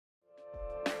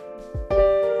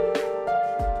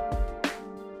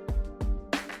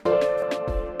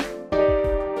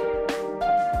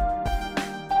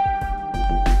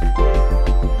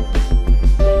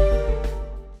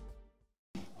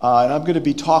And I'm going to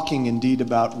be talking indeed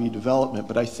about redevelopment,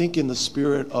 but I think in the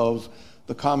spirit of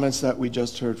the comments that we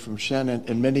just heard from Shen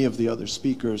and many of the other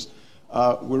speakers,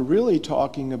 we're really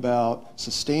talking about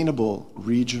sustainable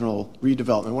regional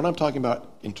redevelopment. What I'm talking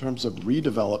about in terms of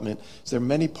redevelopment is there are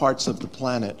many parts of the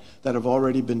planet that have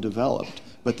already been developed,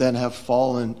 but then have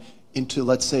fallen into,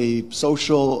 let's say,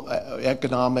 social,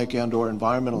 economic, and or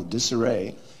environmental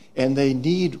disarray, and they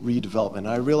need redevelopment.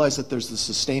 I realize that there's the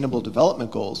Sustainable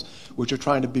Development Goals, which are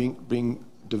trying to bring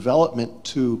development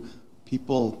to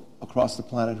people across the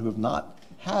planet who have not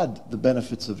had the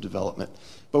benefits of development.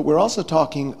 But we're also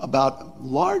talking about a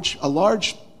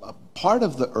large part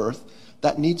of the Earth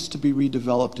that needs to be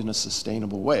redeveloped in a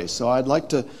sustainable way. So I'd like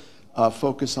to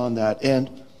focus on that. And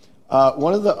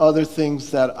one of the other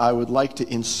things that I would like to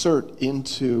insert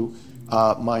into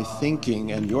my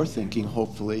thinking, and your thinking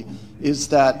hopefully, is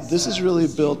that this is really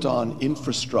built on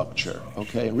infrastructure,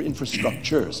 okay,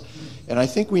 infrastructures. And I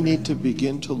think we need to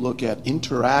begin to look at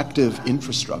interactive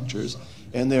infrastructures,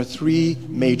 and there are three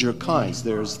major kinds.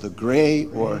 There's the gray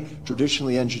or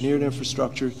traditionally engineered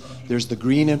infrastructure, there's the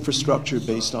green infrastructure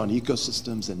based on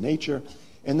ecosystems and nature,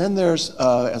 and then there's,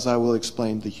 as I will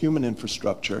explain, the human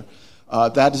infrastructure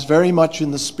that is very much in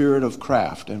the spirit of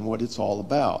KRAFT and what it's all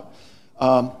about.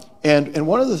 And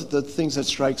one of the things that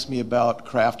strikes me about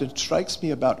KRAFT, it strikes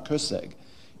me about KÖSEG,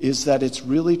 is that it's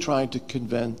really trying to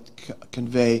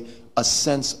convey a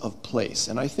sense of place.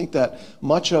 And I think that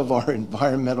much of our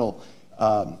environmental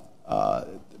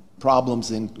problems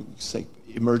in, say,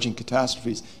 emerging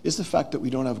catastrophes is the fact that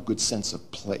we don't have a good sense of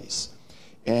place.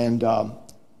 And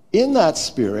in that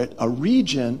spirit, a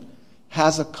region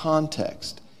has a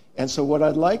context. And so what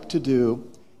I'd like to do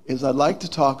is I'd like to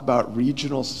talk about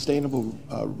regional, sustainable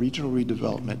regional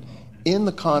redevelopment in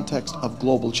the context of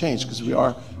global change, because we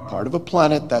are part of a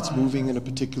planet that's moving in a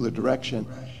particular direction.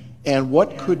 And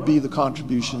what could be the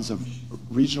contributions of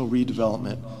regional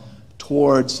redevelopment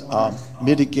towards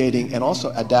mitigating and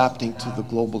also adapting to the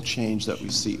global change that we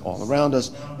see all around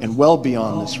us and well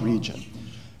beyond this region.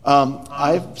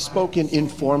 I've spoken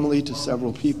informally to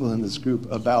several people in this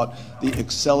group about the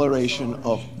acceleration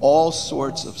of all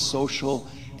sorts of social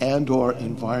and or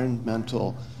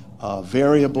environmental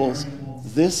variables.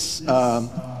 This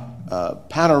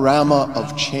panorama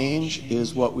of change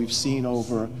is what we've seen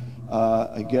over,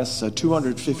 I guess, a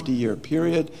 250-year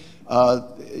period.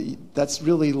 That's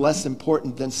really less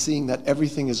important than seeing that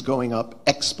everything is going up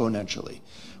exponentially.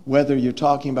 Whether you're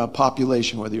talking about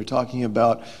population, whether you're talking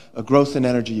about growth in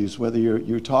energy use, whether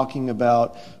you're talking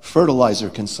about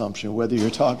fertilizer consumption, whether you're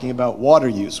talking about water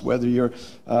use, whether you're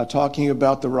talking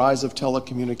about the rise of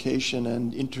telecommunication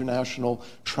and international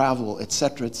travel, et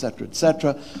cetera, et cetera, et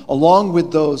cetera, along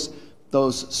with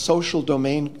those social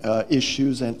domain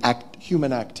issues and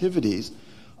human activities,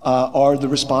 are the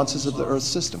responses of the Earth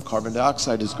system. Carbon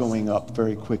dioxide is going up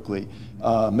very quickly.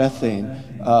 Methane,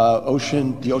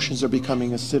 the oceans are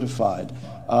becoming acidified.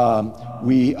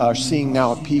 We are seeing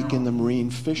now a peak in the marine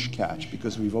fish catch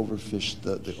because we've overfished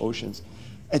the oceans,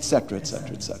 et cetera, et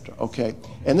cetera, et cetera. Okay,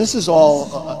 and this is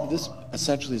all, this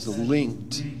essentially is a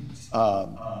linked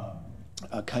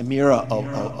chimera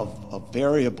of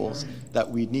variables that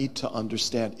we need to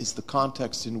understand is the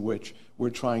context in which we're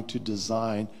trying to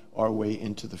design our way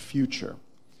into the future.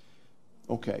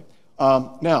 Okay,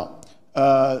 now,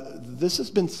 this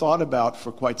has been thought about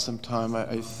for quite some time.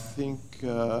 I think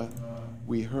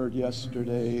we heard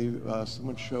yesterday,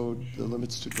 someone showed the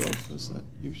limits to growth. Was that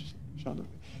you, Sean?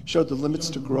 Showed the limits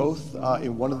to growth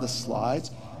in one of the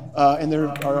slides. And there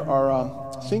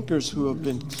are thinkers who have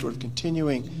been sort of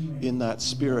continuing in that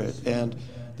spirit. And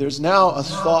there's now a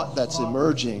thought that's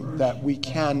emerging that we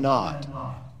cannot,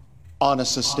 on a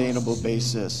sustainable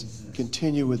basis,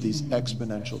 continue with these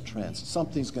exponential trends.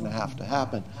 Something's going to have to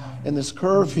happen. And this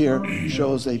curve here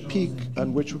shows a peak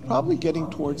on which we're probably getting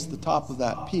towards the top of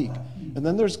that peak. And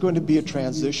then there's going to be a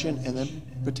transition and then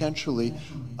potentially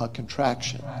a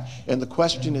contraction. And the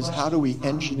question is, how do we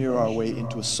engineer our way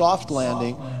into a soft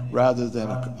landing rather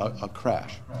than a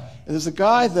crash? And there's a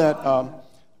guy that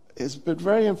has been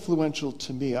very influential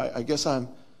to me. I guess I'm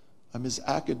his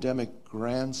academic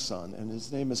grandson, and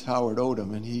his name is Howard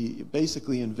Odum, and he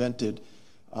basically invented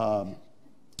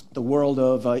the world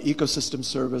of ecosystem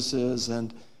services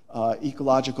and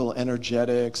ecological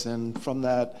energetics, and from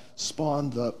that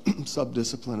spawned the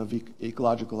subdiscipline of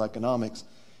ecological economics.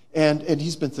 And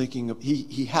he's been thinking,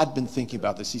 he had been thinking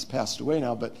about this. He's passed away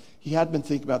now, but he had been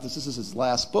thinking about this. This is his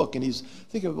last book, and he's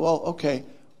thinking, well, okay,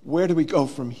 where do we go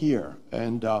from here?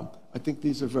 And I think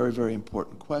these are very, very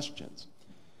important questions.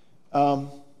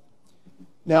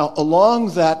 Now,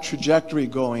 along that trajectory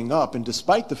going up, and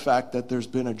despite the fact that there's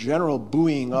been a general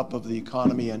buoying up of the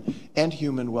economy and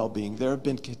human well-being, there have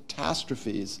been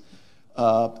catastrophes,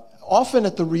 often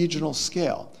at the regional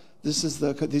scale. These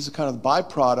are kind of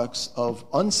byproducts of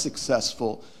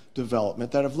unsuccessful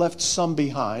development that have left some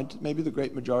behind. Maybe the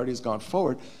great majority has gone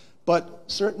forward, but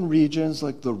certain regions,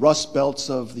 like the Rust Belts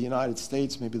of the United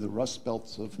States, maybe the Rust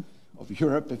Belts of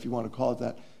Europe, if you want to call it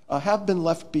that, have been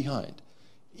left behind,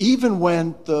 even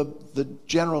when the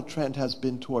general trend has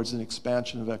been towards an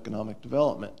expansion of economic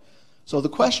development. So the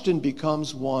question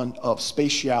becomes one of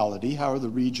spatiality. How are the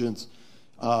regions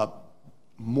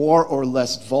more or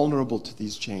less vulnerable to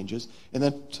these changes? And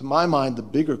then, to my mind, the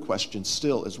bigger question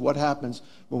still is what happens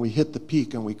when we hit the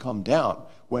peak and we come down,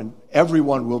 when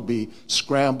everyone will be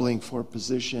scrambling for a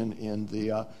position in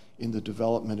the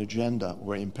development agenda,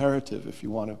 or imperative, if you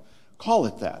want to call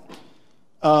it that.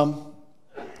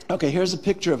 Okay, here's a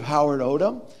picture of Howard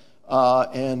Odum,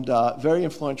 and very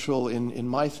influential in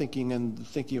my thinking and the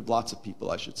thinking of lots of people,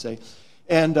 I should say.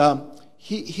 And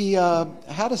he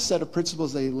had a set of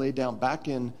principles that he laid down back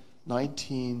in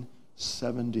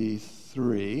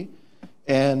 1973.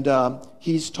 And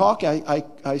he's talking,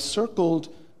 I circled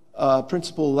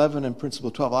Principle 11 and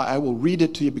Principle 12. I will read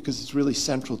it to you because it's really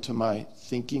central to my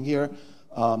thinking here.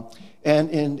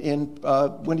 And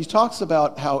when he talks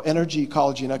about how energy,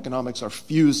 ecology, and economics are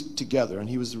fused together, and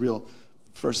he was the real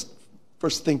first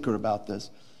thinker about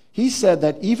this, he said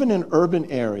that even in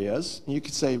urban areas, you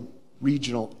could say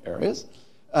regional areas,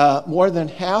 more than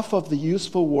half of the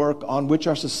useful work on which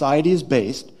our society is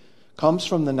based comes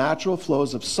from the natural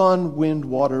flows of sun, wind,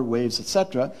 water, waves,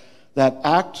 etc., that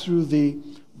act through the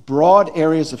broad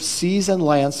areas of seas and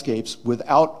landscapes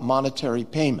without monetary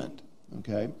payment.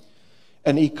 Okay?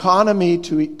 An economy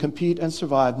to compete and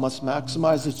survive must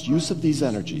maximize its use of these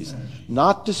energies,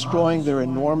 not destroying their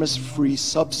enormous free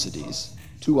subsidies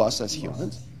to us as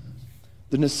humans.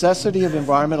 The necessity of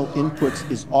environmental inputs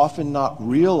is often not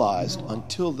realized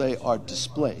until they are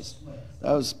displaced.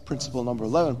 That was principle number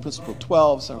 11. Principle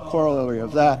 12, some corollary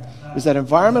of that, is that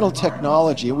environmental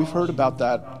technology, and we've heard about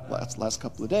that last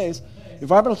couple of days,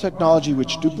 environmental technology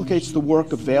which duplicates the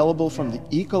work available from the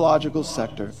ecological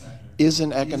sector is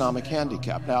an economic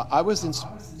handicap. Now, I was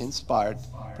inspired,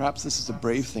 perhaps this is a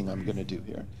brave thing I'm going to do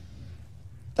here.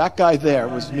 That guy there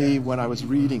was me when I was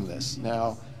reading this.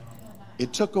 Now,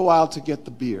 it took a while to get the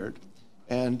beard,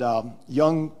 and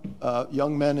young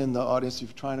men in the audience, if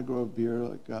you're trying to grow a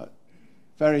beard, like,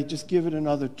 Ferry, just give it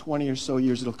another 20 or so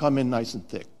years, it'll come in nice and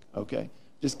thick, okay?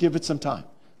 Just give it some time.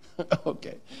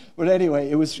 Okay. But anyway,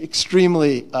 it was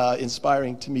extremely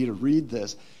inspiring to me to read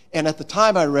this. And at the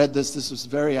time I read this, this was a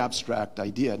very abstract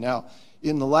idea. Now,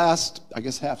 in the last, I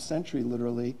guess, half century,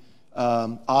 literally,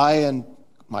 I and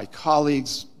my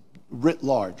colleagues writ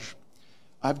large,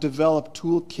 I've developed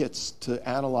toolkits to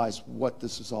analyze what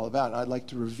this is all about. And I'd like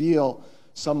to reveal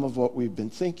some of what we've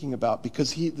been thinking about,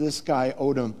 because this guy,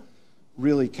 Odum,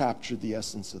 really captured the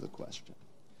essence of the question.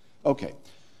 Okay.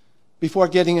 Before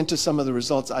getting into some of the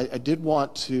results, I did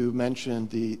want to mention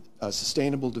the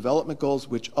Sustainable Development Goals,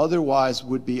 which otherwise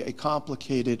would be a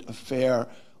complicated affair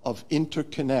of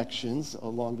interconnections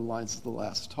along the lines of the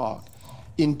last talk.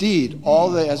 Indeed, all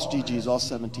the SDGs, all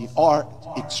 17, are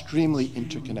extremely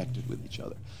interconnected with each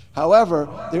other. However,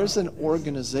 there's an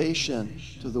organization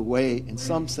to the way, in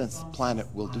some sense, the planet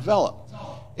will develop.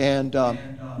 And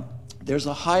there's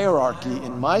a hierarchy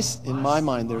in my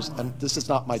mind. And this is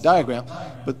not my diagram,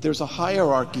 but there's a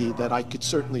hierarchy that I could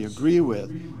certainly agree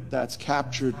with that's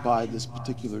captured by this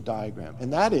particular diagram.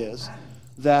 And that is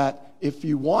that if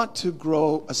you want to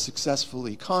grow a successful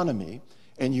economy,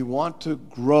 and you want to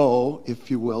grow,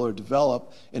 if you will, or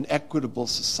develop an equitable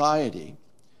society,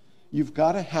 you've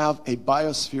got to have a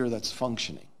biosphere that's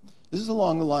functioning. This is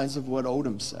along the lines of what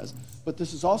Odum says, but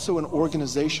this is also an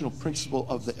organizational principle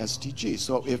of the SDG.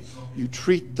 So if you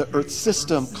treat the Earth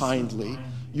system kindly,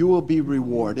 you will be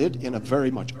rewarded, in a very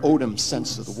much Odum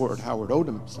sense of the word, Howard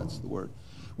Odum sense of the word,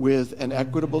 with an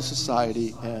equitable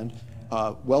society and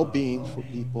well-being for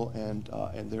people and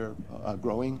their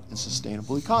growing and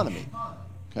sustainable economy.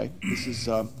 Okay, this is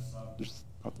there's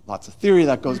lots of theory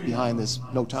that goes behind this.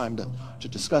 No time to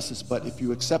discuss this, but if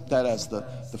you accept that as the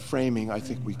framing, I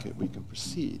think we can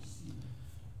proceed.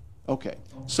 Okay,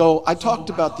 so I talked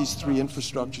about these three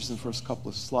infrastructures in the first couple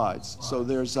of slides. So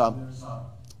there's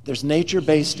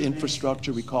nature-based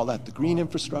infrastructure. We call that the green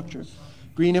infrastructure.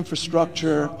 Green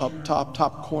infrastructure up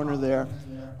top corner there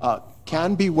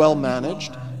can be well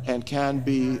managed and can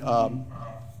be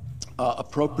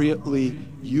appropriately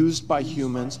used by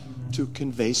humans to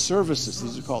convey services.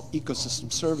 These are called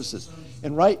ecosystem services.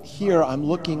 And right here, I'm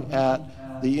looking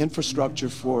at the infrastructure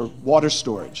for water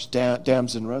storage,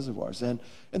 dams and reservoirs. And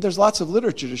there's lots of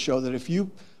literature to show that if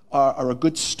you are a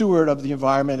good steward of the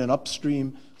environment and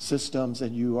upstream systems,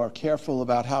 and you are careful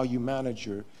about how you manage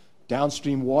your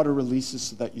downstream water releases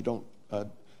so that you don't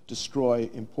destroy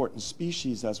important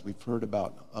species, as we've heard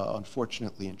about,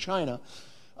 unfortunately, in China,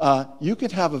 you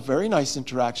could have a very nice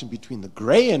interaction between the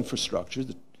gray infrastructure,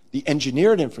 the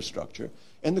engineered infrastructure,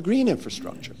 and the green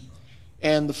infrastructure.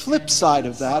 And the flip side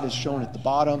of that is shown at the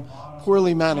bottom.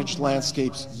 Poorly managed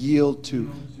landscapes yield to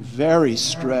very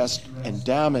stressed and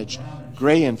damaged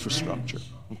gray infrastructure,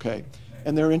 okay?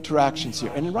 And there are interactions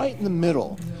here. And right in the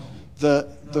middle, the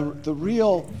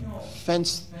real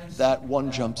fence that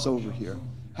one jumps over here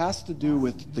has to do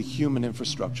with the human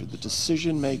infrastructure, the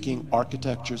decision-making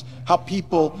architectures, how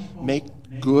people make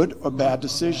good or bad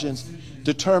decisions,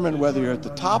 determine whether you're at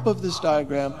the top of this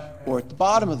diagram or at the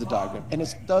bottom of the diagram. And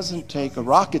it doesn't take a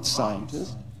rocket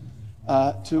scientist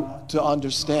to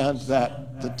understand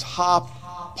that the top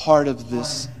part of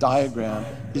this diagram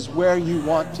is where you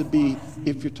want to be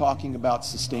if you're talking about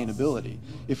sustainability.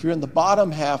 If you're in the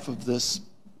bottom half of this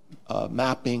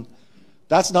mapping,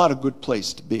 that's not a good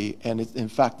place to be, and in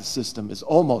fact the system is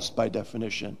almost by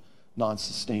definition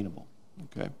non-sustainable.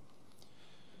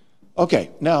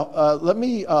 Okay, now let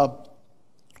me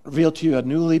reveal to you a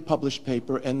newly published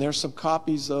paper, and there's some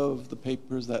copies of the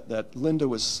papers that Linda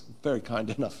was very kind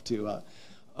enough to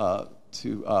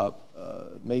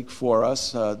make for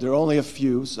us. There are only a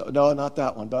few, so no, not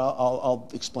that one, but I'll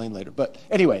explain later. But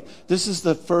anyway, this is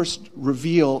the first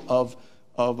reveal of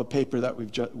a paper that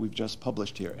we've just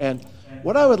published here. And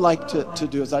what I would like to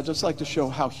do is I'd just like to show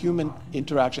how human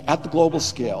interaction at the global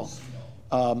scale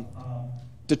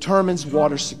determines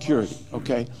water security,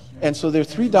 okay? And so there are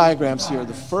three diagrams here.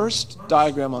 The first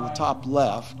diagram on the top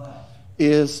left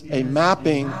is a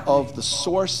mapping of the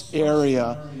source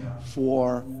area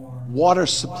for water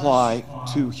supply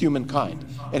to humankind.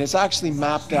 And it's actually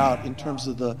mapped out in terms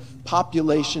of the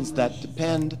populations that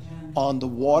depend on the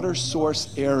water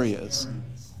source areas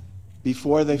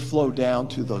before they flow down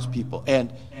to those people.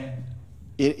 And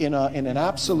in an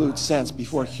absolute sense,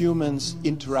 before humans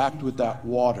interact with that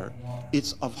water,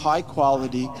 it's of high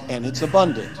quality and it's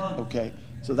abundant, okay?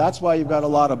 So that's why you've got a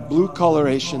lot of blue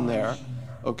coloration there,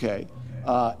 okay?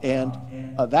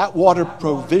 That water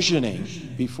provisioning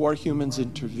before humans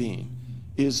intervene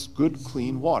is good,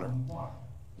 clean water.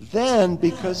 Then,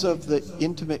 because of the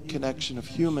intimate connection of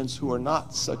humans who are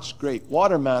not such great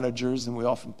water managers, and we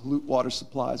often pollute water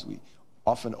supplies, we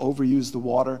often overuse the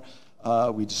water,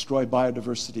 we destroy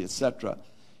biodiversity, etc.,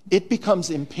 it becomes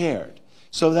impaired.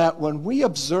 So that when we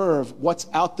observe what's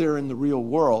out there in the real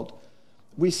world,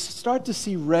 we start to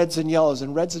see reds and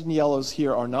reds and yellows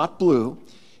here are not blue,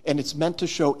 and it's meant to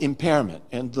show impairment.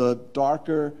 And the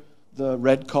darker the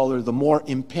red color, the more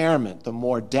impairment, the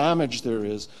more damage there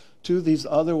is to these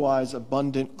otherwise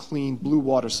abundant, clean blue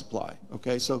water supply.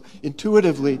 Okay, so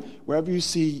intuitively, wherever you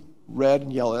see red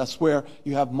and yellow, that's where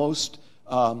you have most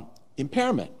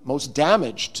impairment, most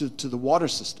damage to the water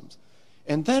systems.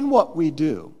 And then what we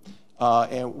do,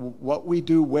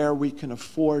 where we can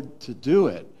afford to do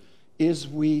it, is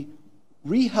we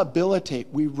rehabilitate,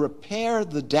 we repair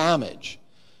the damage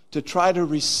to try to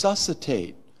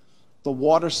resuscitate the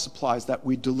water supplies that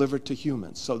we deliver to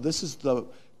humans. So this is the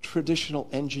traditional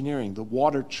engineering, the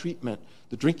water treatment,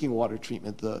 the drinking water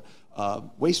treatment, the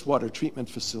wastewater treatment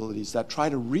facilities that try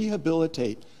to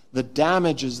rehabilitate the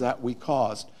damages that we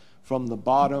caused from the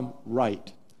bottom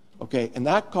right. Okay, and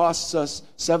that costs us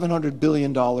 $700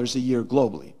 billion a year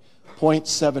globally,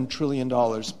 $0.7 trillion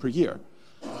per year.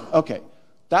 Okay,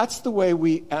 that's the way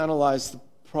we analyzed the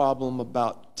problem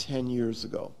about 10 years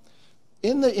ago.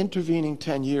 In the intervening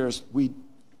 10 years, we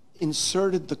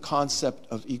inserted the concept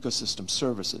of ecosystem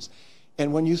services.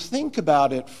 And when you think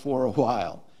about it for a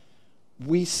while,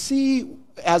 we see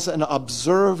as an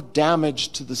observed damage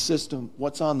to the system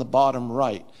what's on the bottom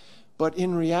right. But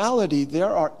in reality, there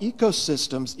are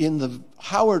ecosystems in the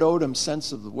Howard Odum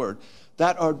sense of the word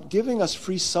that are giving us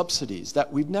free subsidies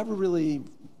that we've never really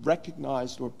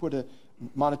recognized or put a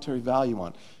monetary value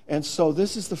on. And so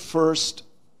this is the first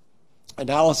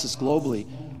analysis globally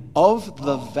of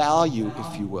the value,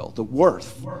 if you will, the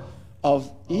worth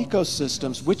of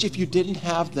ecosystems, which if you didn't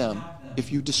have them,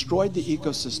 if you destroyed the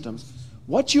ecosystems,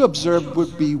 what you observed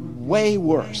would be way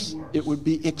worse. It would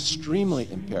be extremely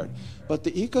impaired. But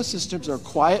the ecosystems are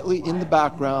quietly in the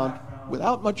background,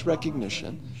 without much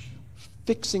recognition,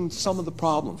 fixing some of the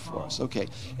problem for us. Okay,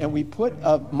 and we put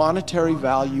a monetary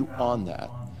value on that.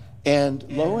 And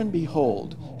lo and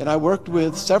behold, and I worked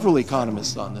with several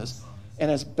economists on this, and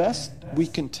as best we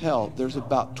can tell, there's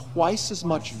about twice as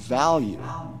much value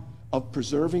of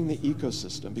preserving the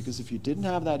ecosystem, because if you didn't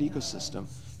have that ecosystem,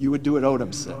 you would do what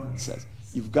Odom says.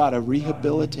 You've got to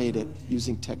rehabilitate it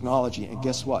using technology, and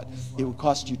guess what? It will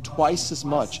cost you twice as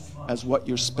much as what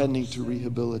you're spending to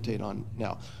rehabilitate on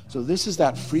now. So this is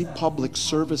that free public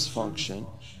service function,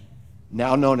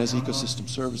 now known as ecosystem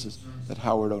services, that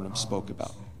Howard Odom spoke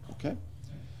about, okay?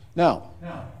 Now,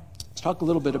 let's talk a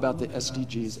little bit about the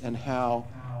SDGs and how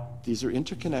these are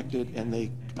interconnected and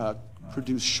they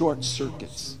produce short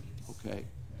circuits, okay?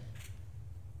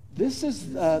 This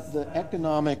is the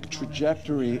economic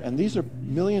trajectory, and these are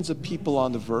millions of people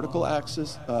on the vertical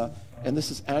axis, and this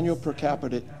is annual per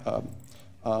capita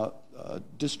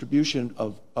distribution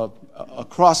of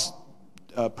across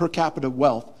per capita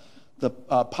wealth, the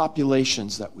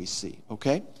populations that we see,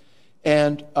 okay?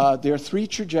 And there are three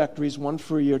trajectories, one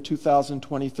for year 2000,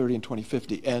 2030, and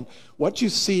 2050. And what you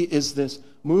see is this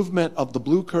movement of the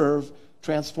blue curve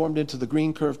transformed into the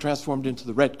green curve, transformed into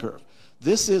the red curve.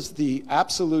 This is the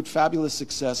absolute fabulous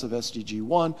success of SDG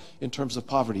 1 in terms of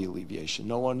poverty alleviation.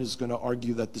 No one is going to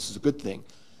argue that this is a good thing,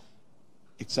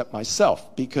 except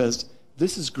myself, because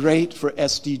this is great for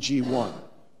SDG 1.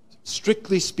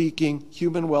 Strictly speaking,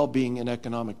 human well-being in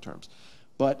economic terms.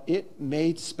 But it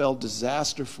may spell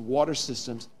disaster for water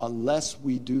systems unless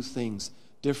we do things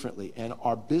differently. And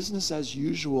our business as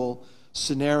usual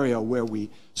scenario where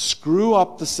we screw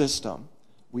up the system,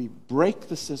 we break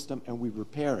the system, and we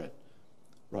repair it,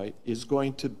 right, is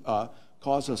going to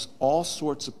cause us all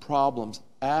sorts of problems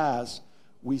as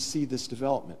we see this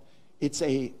development. It's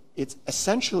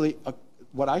essentially,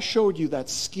 what I showed you, that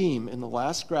scheme in the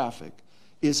last graphic,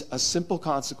 is a simple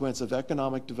consequence of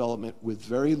economic development with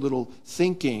very little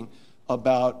thinking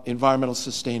about environmental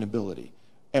sustainability.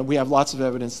 And we have lots of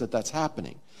evidence that that's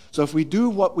happening. So if we do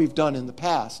what we've done in the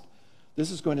past, this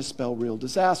is going to spell real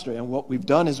disaster. And what we've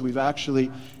done is we've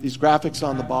actually, these graphics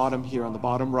on the bottom here, on the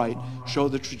bottom right, show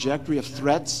the trajectory of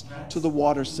threats to the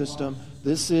water system.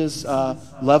 This is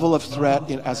level of threat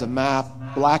as a map.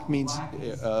 Black means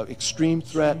extreme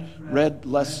threat, red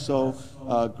less so,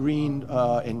 green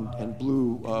and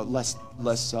blue less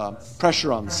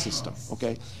pressure on the system,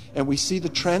 okay? And we see the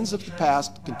trends of the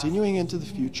past continuing into the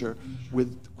future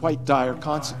with quite dire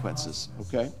consequences,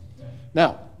 okay?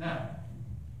 Now,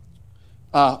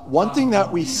 one thing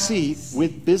that we see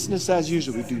with business as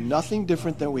usual, we do nothing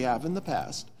different than we have in the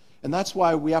past, and that's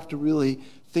why we have to really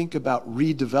think about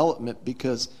redevelopment,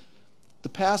 because the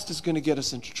past is going to get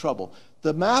us into trouble.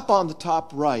 The map on the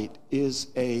top right is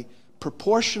a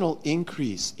proportional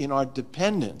increase in our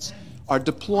dependence, our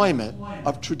deployment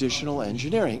of traditional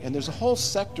engineering. And there's a whole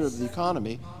sector of the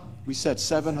economy, we said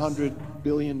 $700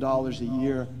 billion a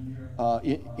year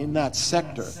in that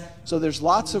sector. So there's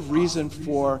lots of reason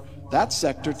for that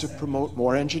sector to promote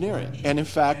more engineering. And in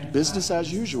fact, business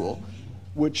as usual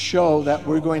would show that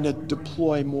we're going to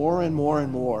deploy more and more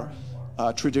and more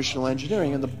traditional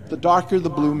engineering. And the darker the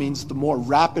blue means the more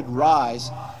rapid rise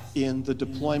in the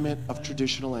deployment of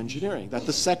traditional engineering that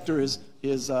the sector is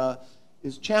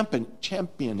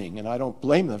championing, and I don't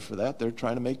blame them for that. They're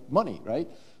trying to make money, right?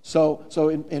 So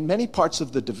in many parts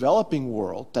of the developing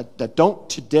world that don't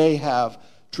today have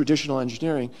traditional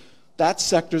engineering, that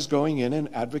sector's going in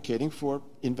and advocating for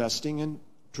investing in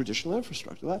traditional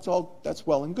infrastructure. That's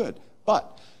well and good.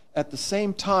 But at the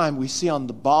same time, we see on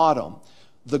the bottom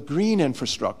the green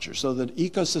infrastructure, so the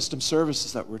ecosystem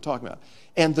services that we're talking about.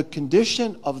 And the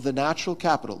condition of the natural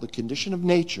capital, the condition of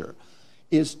nature,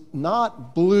 is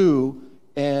not blue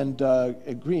and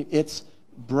green. It's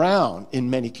brown in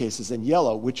many cases and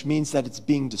yellow, which means that it's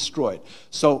being destroyed.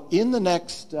 So in the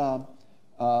next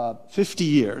 50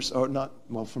 years, or not,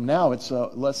 well, from now it's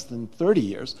less than 30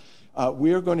 years,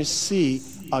 we're going to see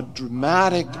a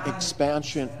dramatic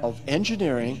expansion of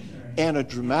engineering and a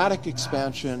dramatic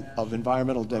expansion of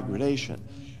environmental degradation.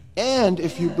 And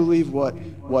if you believe what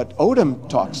Odom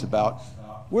talks about,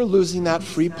 we're losing that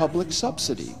free public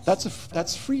subsidy.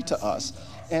 That's free to us.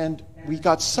 And we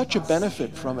got such a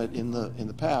benefit from it in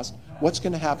the past. What's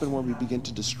going to happen when we begin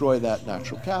to destroy that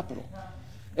natural capital?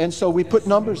 And so we put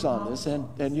numbers on this,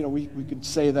 and you know, we could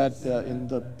say that in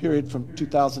the period from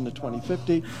 2000 to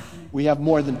 2050, we have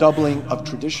more than doubling of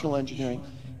traditional engineering.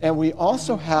 And we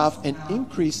also have an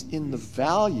increase in the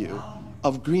value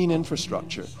of green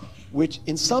infrastructure, which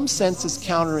in some sense is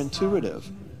counterintuitive,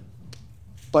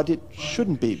 but it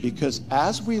shouldn't be, because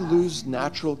as we lose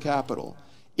natural capital,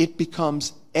 it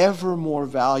becomes ever more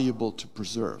valuable to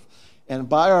preserve. And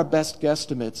by our best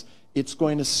guesstimates, it's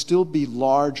going to still be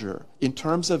larger in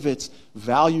terms of its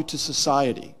value to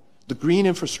society, the green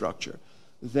infrastructure,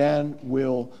 than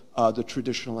will the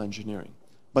traditional engineering.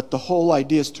 But the whole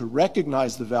idea is to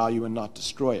recognize the value and not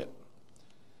destroy it.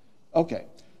 Okay,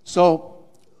 So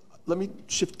let me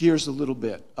shift gears a little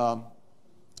bit and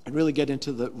really get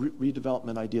into the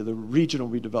redevelopment idea, the regional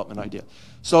redevelopment idea.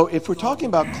 So if we're talking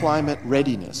about climate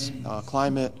readiness,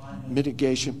 climate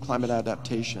mitigation, climate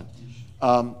adaptation,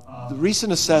 the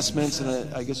recent assessments,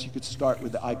 and I guess you could start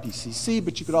with the IPCC,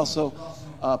 but you could also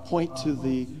point to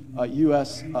the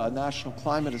U.S. National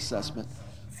Climate Assessment.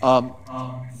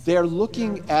 They're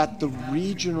looking at the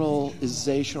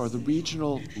regionalization or the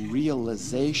regional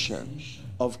realization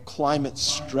of climate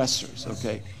stressors,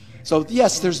 okay? So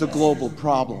yes, there's the global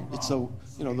problem. It's the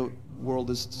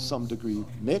world is to some degree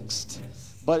mixed,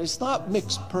 but it's not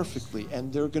mixed perfectly,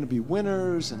 and there are going to be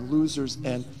winners and losers,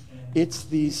 and it's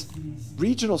these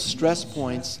regional stress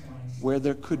points where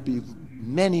there could be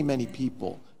many, many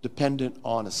people dependent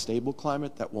on a stable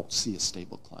climate that won't see a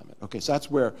stable climate. Okay, so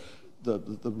that's where the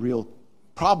real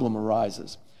problem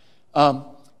arises.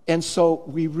 And so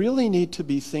we really need to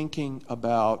be thinking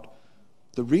about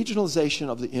the regionalization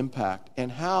of the impact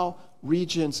and how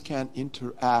regions can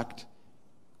interact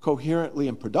coherently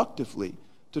and productively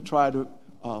to try to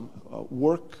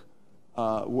work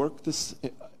this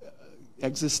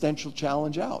existential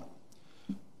challenge out.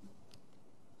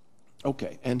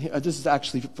 Okay, and this is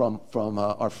actually from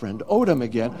our friend Odom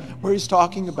again, where he's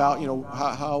talking about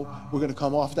how we're going to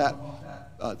come off that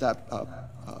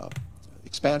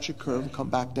expansion curve, come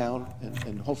back down,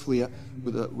 and hopefully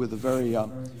with a very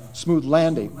smooth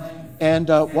landing. And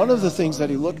one of the things that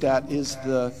he looked at is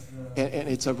and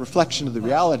it's a reflection of the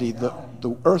reality,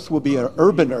 the Earth will be an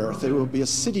urban Earth. It will be a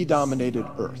city-dominated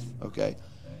Earth, okay?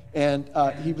 And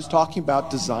he was talking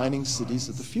about designing cities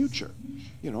of the future,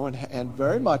 and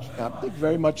very much, I think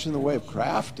very much in the way of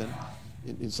KRAFT,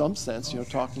 and in some sense,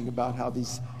 talking about how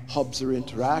these hubs are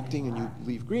interacting, and you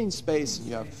leave green space, and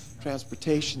you have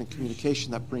transportation and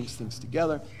communication that brings things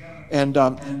together, and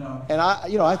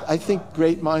I think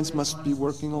great minds must be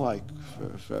working alike,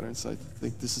 Ferenc. I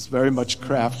think this is very much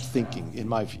KRAFT thinking in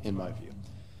my view.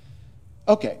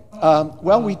 Okay,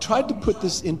 well, we tried to put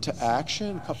this into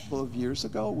action a couple of years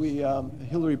ago.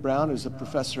 Hillary Brown, who's a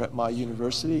professor at my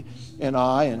university, and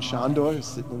I and Shandor, who's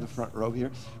sitting in the front row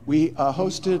here, we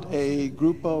hosted a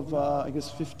group of, I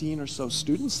guess, 15 or so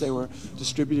students. They were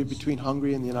distributed between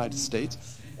Hungary and the United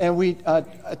States. And we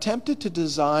attempted to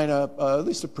design at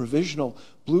least a provisional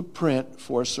blueprint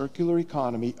for a circular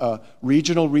economy, a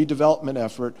regional redevelopment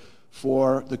effort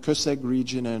for the Közeg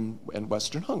region and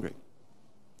Western Hungary.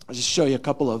 I'll just show you a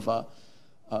couple of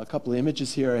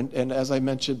images here, and as I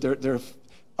mentioned, there are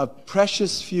a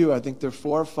precious few. I think there are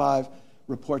 4 or 5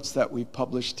 reports that we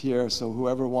published here. So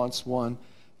whoever wants one,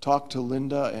 talk to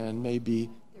Linda, and maybe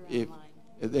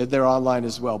they're online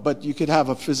as well. But you could have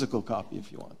a physical copy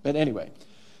if you want. But anyway,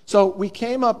 so we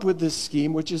came up with this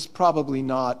scheme, which is probably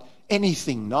not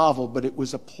anything novel, but it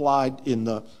was applied in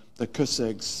the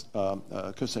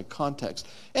Közeg context.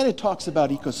 And it talks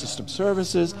about ecosystem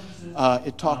services.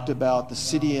 It talked about the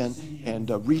city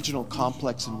and regional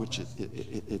complex in which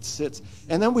it sits.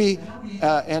 And then we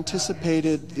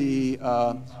anticipated the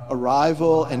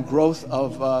arrival and growth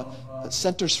of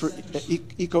centers for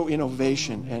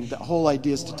eco-innovation. And the whole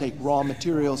idea is to take raw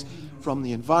materials from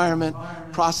the environment,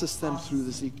 process them through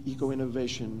this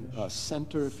eco-innovation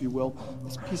center, if you will,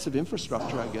 this piece of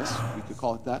infrastructure, I guess we could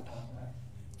call it that,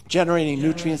 generating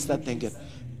nutrients that then get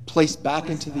placed back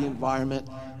into the environment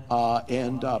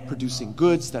and producing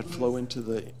goods that flow into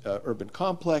the urban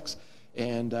complex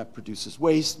and produces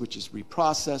waste, which is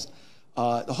reprocessed.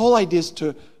 The whole idea is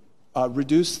to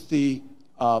reduce the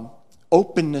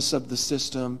openness of the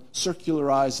system,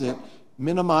 circularize it,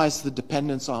 minimize the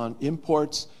dependence on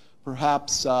imports,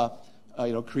 perhaps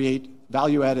create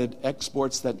value-added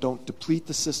exports that don't deplete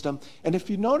the system. And if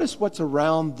you notice what's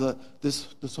around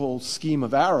this whole scheme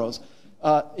of arrows,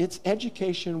 it's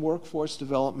education, workforce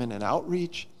development, and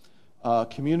outreach,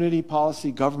 community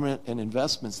policy, government, and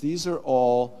investments. These are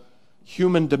all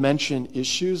human dimension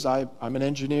issues. I'm an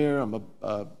engineer, I'm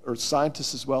a earth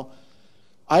scientist as well.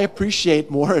 I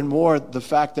appreciate more and more the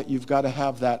fact that you've got to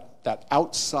have that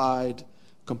outside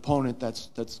component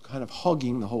that's kind of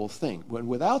hugging the whole thing. When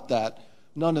without that,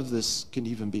 none of this can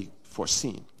even be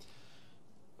foreseen.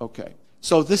 Okay,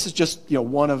 so this is just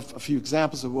one of a few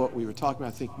examples of what we were talking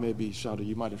about. I think maybe, Shanda,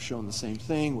 you might have shown the same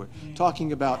thing. We're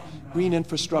talking about green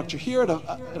infrastructure here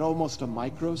at almost a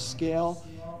micro scale.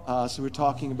 So we're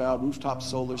talking about rooftop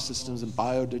solar systems and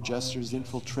biodigesters,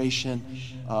 infiltration,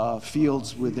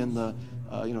 fields within the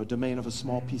domain of a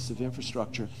small piece of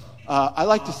infrastructure. I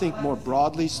like to think more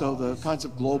broadly, so the kinds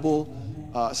of global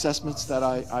assessments that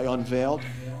I unveiled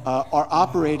are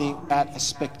operating at a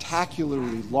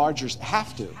spectacularly larger,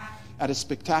 at a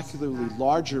spectacularly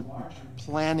larger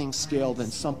planning scale than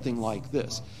something like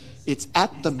this. It's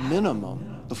at the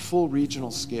minimum the full regional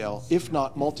scale, if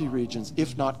not multi-regions,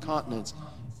 if not continents,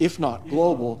 if not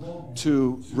global,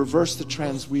 to reverse the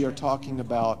trends we are talking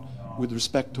about with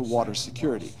respect to water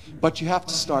security. But you have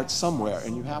to start somewhere,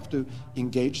 and you have to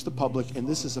engage the public, and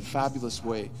this is a fabulous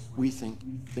way, we think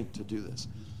to do this.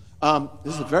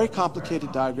 This is a very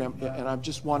complicated diagram, and I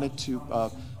just wanted to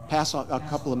pass on a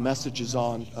couple of messages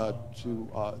on to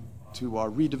our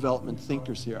redevelopment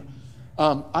thinkers here.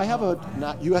 I have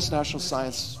a U.S. National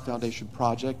Science Foundation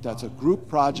project. That's a group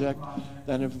project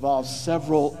that involves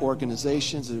several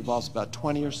organizations. It involves about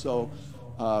 20 or so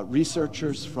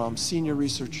researchers, from senior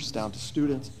researchers down to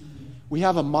students. We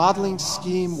have a modeling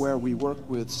scheme where we work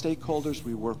with stakeholders,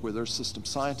 we work with Earth system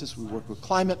scientists, we work with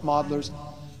climate modelers.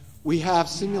 We have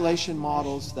simulation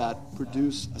models that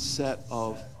produce a set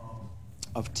of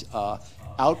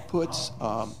outputs,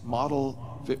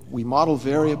 we model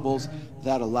variables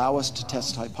that allow us to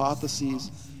test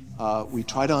hypotheses. We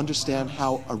try to understand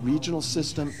how a regional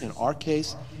system, in our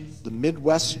case, the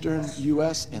Midwestern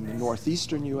U.S. and the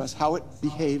Northeastern U.S., how it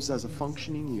behaves as a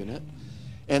functioning unit.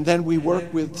 And then we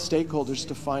work with stakeholders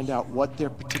to find out what their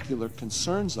particular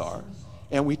concerns are.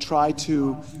 And we try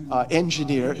to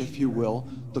engineer, if you will,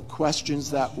 the questions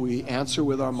that we answer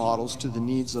with our models to the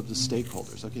needs of the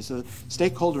stakeholders. Okay, so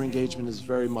stakeholder engagement is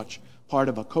very much part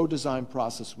of a co-design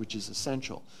process, which is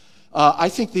essential. I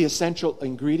think the essential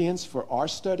ingredients for our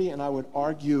study, and I would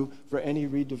argue for any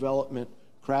redevelopment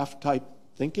KRAFT type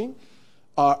thinking,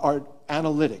 are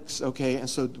analytics, okay? And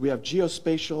so we have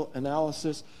geospatial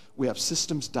analysis, we have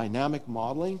systems dynamic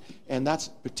modeling, and that's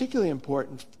particularly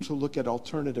important to look at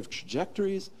alternative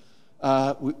trajectories.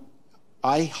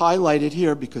 I highlight it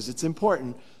here because it's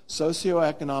important,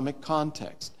 socioeconomic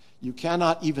context. You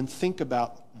cannot even think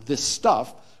about this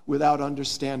stuff without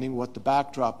understanding what the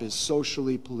backdrop is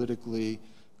socially, politically,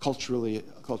 culturally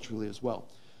as well.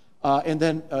 And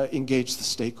then engage the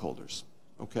stakeholders,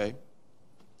 okay?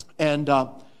 And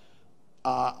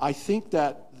I think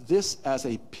that this as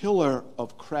a pillar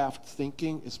of KRAFT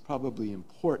thinking is probably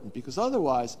important, because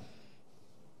otherwise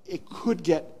it could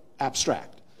get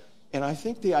abstract. And I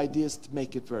think the idea is to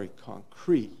make it very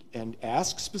concrete and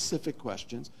ask specific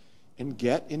questions and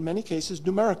get, in many cases,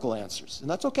 numerical answers. And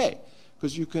that's okay,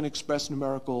 because you can express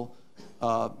numerical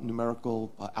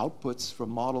outputs from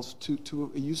models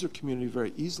to a user community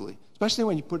very easily, especially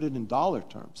when you put it in dollar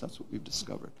terms. That's what we've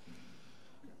discovered.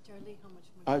 Charlie, how much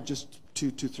more? Just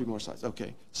three more slides.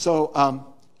 Okay. So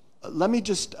let me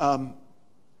just talk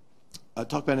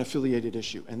about an affiliated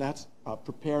issue, and that's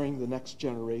preparing the next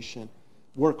generation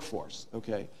workforce.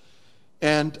 Okay.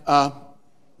 And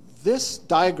this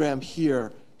diagram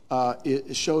here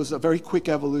it shows a very quick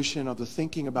evolution of the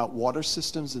thinking about water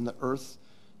systems in the Earth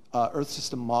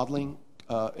system modeling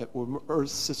or Earth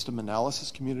system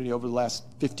analysis community over the last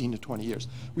 15 to 20 years.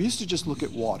 We used to just look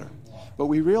at water, but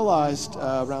we realized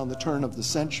around the turn of the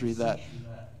century that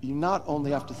you not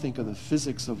only have to think of the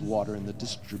physics of water and the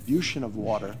distribution of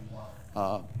water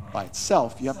by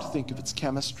itself, you have to think of its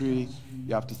chemistry,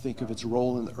 you have to think of its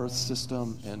role in the Earth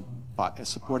system and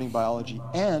supporting biology,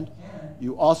 and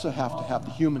you also have to have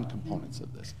the human components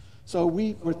of this. So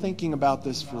we were thinking about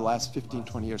this for the last 15,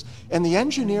 20 years. And the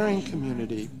engineering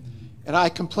community, and I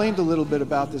complained a little bit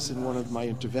about this in one of my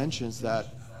interventions, that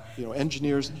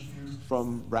engineers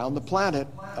from around the planet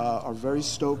are very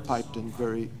stovepiped and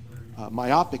very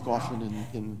myopic often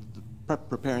in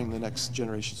preparing the next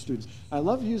generation students. I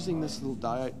love using this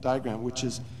little diagram, which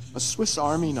is a Swiss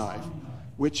Army knife,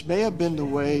 which may have been the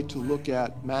way to look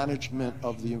at management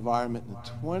of the environment in the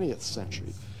 20th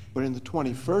century. But in the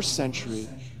 21st century,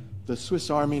 the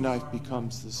Swiss Army knife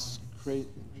becomes this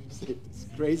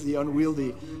crazy,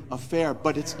 unwieldy affair.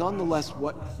 But it's nonetheless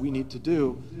what we need to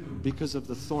do because of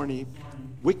the thorny,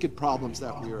 wicked problems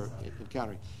that we are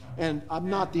encountering. And I'm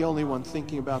not the only one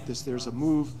thinking about this. There's a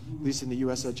move, at least in the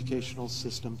U.S. educational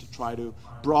system, to try to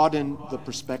broaden the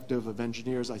perspective of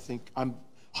engineers. I think I'm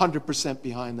 100%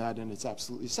 behind that, and it's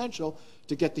absolutely essential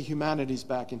to get the humanities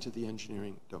back into the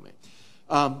engineering domain.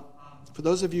 For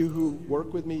those of you who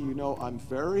work with me, you know I'm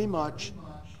very much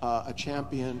a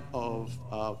champion of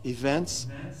events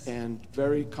and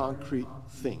very concrete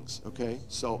things, okay?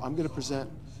 So I'm going to present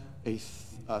a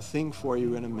thing for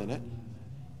you in a minute.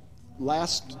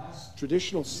 Last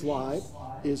traditional slide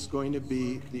is going to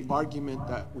be the argument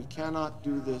that we cannot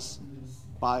do this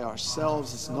by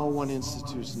ourselves. It's no one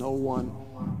institute, it's no one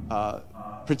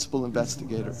principal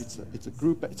investigator. It's a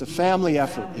group, it's a family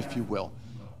effort, if you will.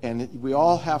 And we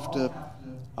all have to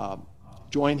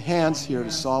join hands here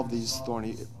to solve these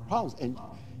thorny problems. And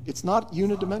It's not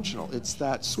unidimensional. It's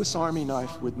that Swiss Army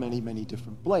knife with many, many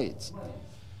different blades.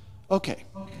 Okay,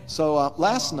 so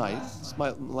last night, my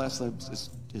last slide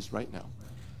is right now.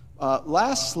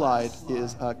 Last slide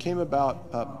came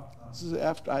about, this is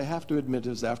after, I have to admit, it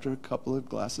was after a couple of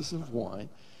glasses of wine,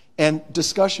 and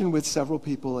discussion with several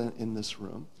people in this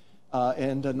room,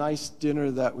 and a nice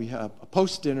dinner that we have, a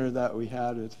post-dinner that we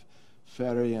had with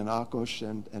Ferry and Akos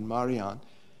and Marianne.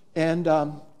 And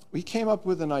we came up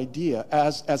with an idea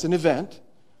as an event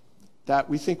that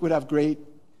we think would have great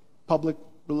public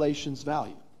relations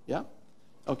value. Yeah?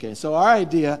 Okay, so our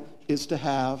idea is to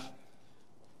have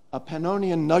a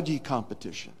Pannonian nudgy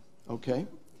competition, okay?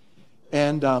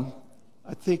 And I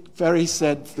think Ferry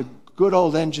said the good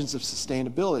old engines of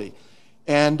sustainability.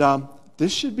 And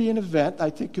this should be an event I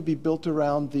think could be built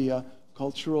around the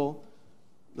cultural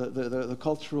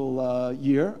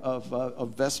year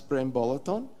of West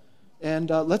Pannon. And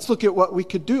let's look at what we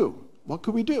could do. What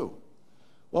could we do?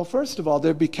 Well, first of all,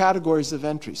 there'd be categories of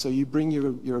entry. So you bring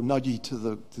your nudgy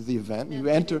to the event. You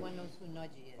enter. Everyone knows who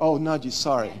nudgy is. Oh, nudgy.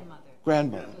 Sorry,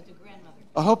 grandmother. So the grandmother.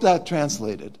 I hope that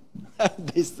translated.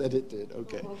 They said it did.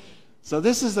 Okay. So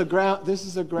this is a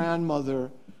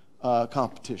grandmother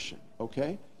competition.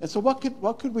 Okay. And so what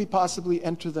could we possibly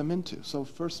enter them into? So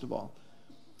first of all,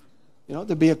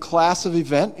 there'd be a class of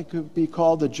event. It could be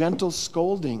called the gentle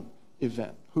scolding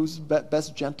event. Who's the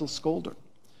best gentle scolder?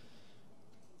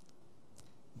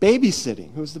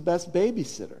 Babysitting. Who's the best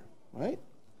babysitter? Right?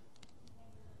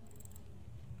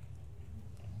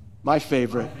 My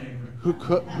favorite.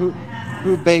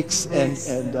 Who bakes and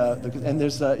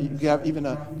there's you have even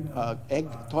a egg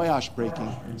toyash breaking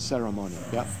ceremony.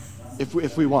 Yeah.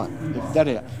 If we want.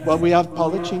 Well, we have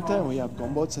palichinta and we have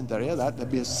gombots and daria. That'd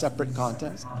be a separate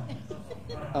contest.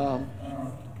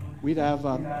 We'd have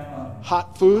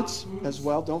hot foods as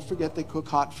well. Don't forget they cook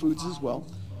hot foods as well.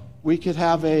 We could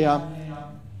have a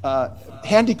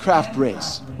handicraft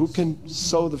race. Who can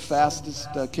sew the fastest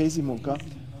kezimunka?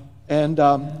 And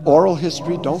oral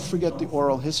history. Don't forget the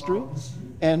oral history.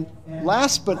 And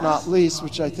last but not least,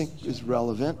 which I think is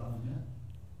relevant,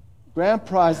 grand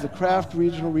prize, the KRAFT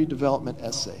Regional Redevelopment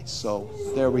Essay. So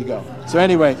there we go. So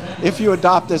anyway, if you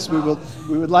adopt this, we'd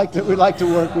like to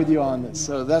work with you on this.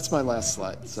 So that's my last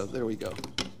slide. So there we go.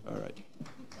 All right.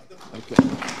 Okay.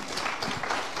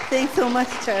 Thanks so much,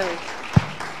 Charlie.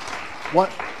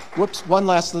 One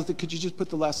last thing. Could you just put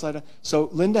the last slide on? So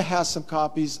Linda has some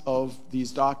copies of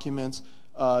these documents.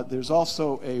 There's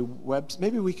also a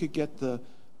maybe we could get the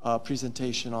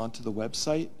presentation onto the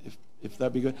website if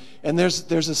that'd be good. And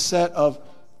there's a set of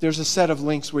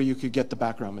links where you could get the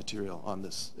background material on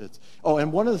this.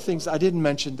 And one of the things I didn't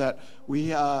mention that we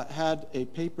had a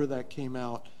paper that came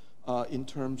out in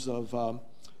terms of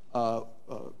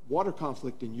water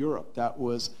conflict in Europe that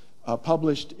was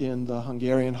published in the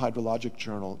Hungarian Hydrologic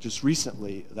Journal just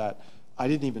recently that I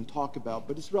didn't even talk about,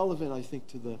 but it's relevant, I think,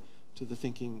 to the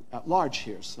thinking at large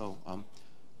here. So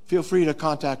feel free to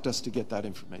contact us to get that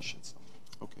information. So,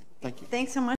 okay, thank you. Thanks so much.